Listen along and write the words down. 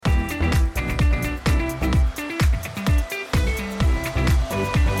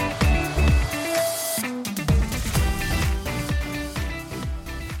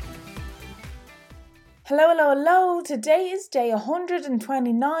Hello, hello, hello. Today is day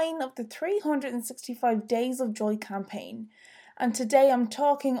 129 of the 365 Days of Joy campaign. And today I'm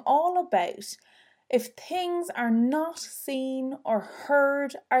talking all about if things are not seen or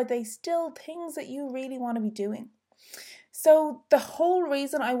heard, are they still things that you really want to be doing? So the whole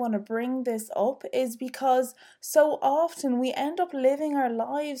reason I want to bring this up is because so often we end up living our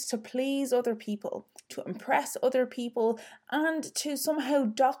lives to please other people, to impress other people, and to somehow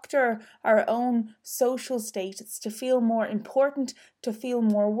doctor our own social status, to feel more important, to feel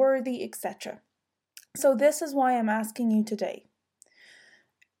more worthy, etc. So this is why I'm asking you today.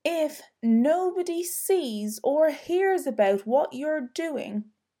 If nobody sees or hears about what you're doing,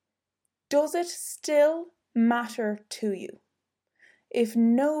 does it still matter to you? If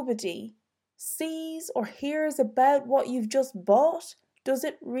nobody sees or hears about what you've just bought, does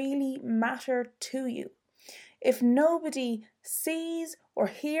it really matter to you? If nobody sees or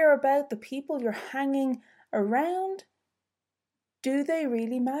hear about the people you're hanging around, do they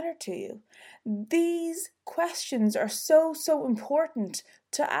really matter to you? These questions are so important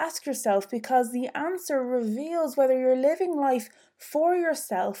to ask yourself because the answer reveals whether you're living life for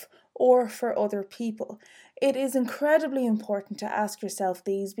yourself or for other people. It is incredibly important to ask yourself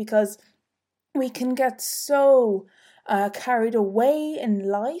these because we can get so carried away in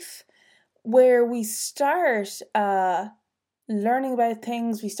life where we start learning about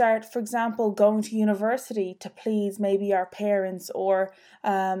things. We start, for example, going to university to please maybe our parents or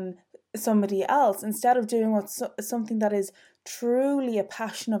somebody else instead of doing something that is truly a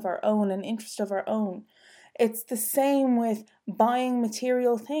passion of our own, an interest of our own. It's the same with buying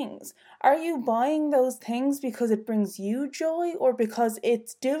material things. Are you buying those things because it brings you joy or because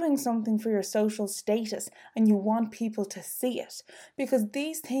it's doing something for your social status and you want people to see it? Because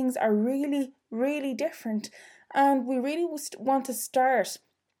these things are really different, and we really want to start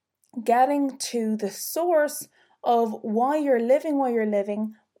getting to the source of why you're living,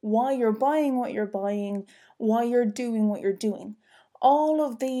 why you're buying what you're buying, why you're doing what you're doing. All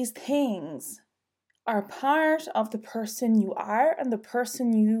of these things are part of the person you are and the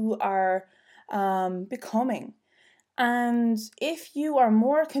person you are becoming. And if you are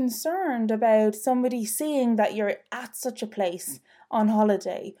more concerned about somebody seeing that you're at such a place on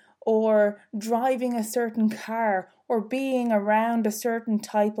holiday, or driving a certain car, or being around a certain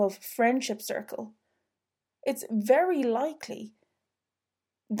type of friendship circle, it's very likely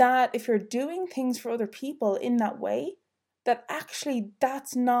that if you're doing things for other people in that way, that actually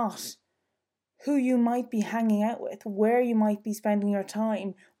that's not who you might be hanging out with, where you might be spending your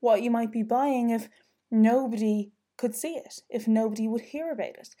time, what you might be buying if nobody could see it, if nobody would hear about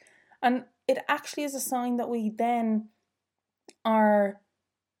it. And it actually is a sign that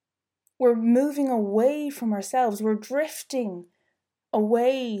we're moving away from ourselves. We're drifting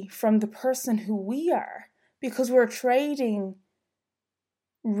away from the person who we are because we're trading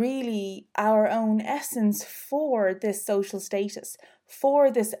really our own essence for this social status, for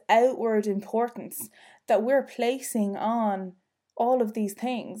this outward importance that we're placing on all of these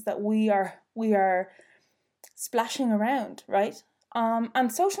things that we are splashing around, right?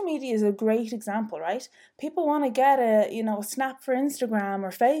 And social media is a great example, right? People want to get a snap for Instagram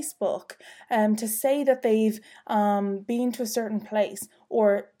or Facebook, to say that they've been to a certain place,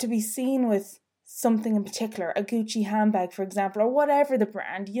 or to be seen with something in particular, a Gucci handbag, for example, or whatever the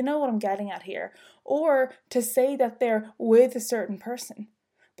brand. You know what I'm getting at here, or to say that they're with a certain person.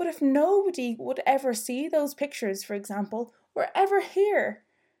 But if nobody would ever see those pictures, for example, or ever hear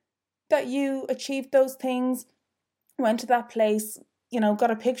that you achieved those things, went to that place,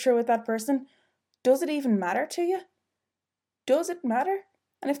 got a picture with that person, does it even matter to you? Does it matter?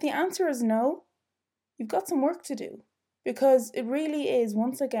 And if the answer is no, you've got some work to do, because it really is,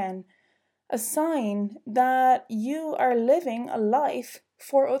 once again, a sign that you are living a life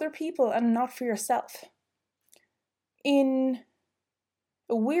for other people and not for yourself. In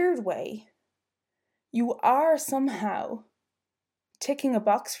a weird way, you are somehow ticking a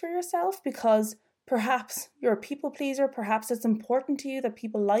box for yourself because perhaps you're a people pleaser, perhaps it's important to you that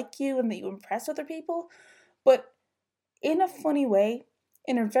people like you and that you impress other people, but in a funny way,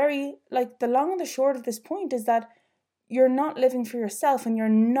 in a very, the long and the short of this point is that you're not living for yourself and you're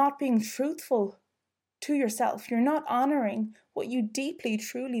not being truthful to yourself. You're not honouring what you deeply,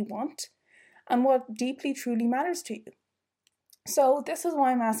 truly want and what deeply, truly matters to you. So this is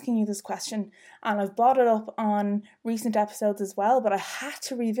why I'm asking you this question, and I've brought it up on recent episodes as well, but I had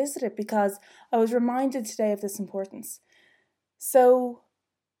to revisit it because I was reminded today of this importance. So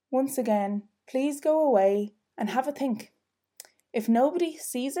once again, please go away and have a think. If nobody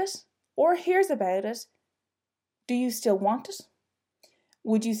sees it or hears about it, do you still want it?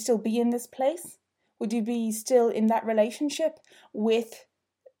 Would you still be in this place? Would you be still in that relationship with,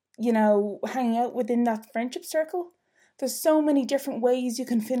 hanging out within that friendship circle? There's so many different ways you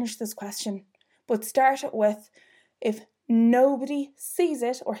can finish this question, but start it with, if nobody sees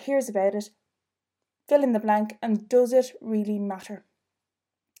it or hears about it, fill in the blank, and does it really matter?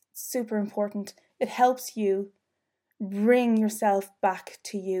 Super important. It helps you bring yourself back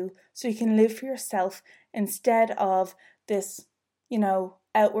to you so you can live for yourself instead of this,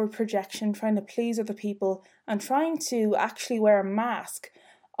 outward projection, trying to please other people and trying to actually wear a mask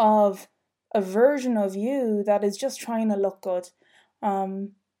of a version of you that is just trying to look good.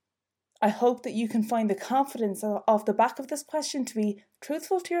 I hope that you can find the confidence off the back of this question to be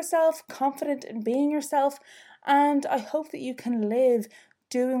truthful to yourself, confident in being yourself, and I hope that you can live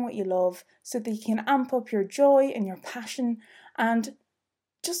doing what you love so that you can amp up your joy and your passion and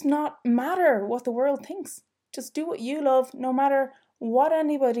just not matter what the world thinks. Just do what you love, no matter what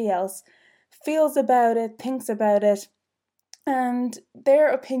anybody else feels about it, thinks about it, and their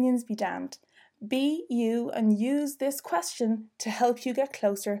opinions be damned. Be you and use this question to help you get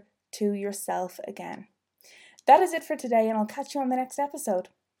closer to yourself again. That is it for today, and I'll catch you on the next episode.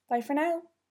 Bye for now.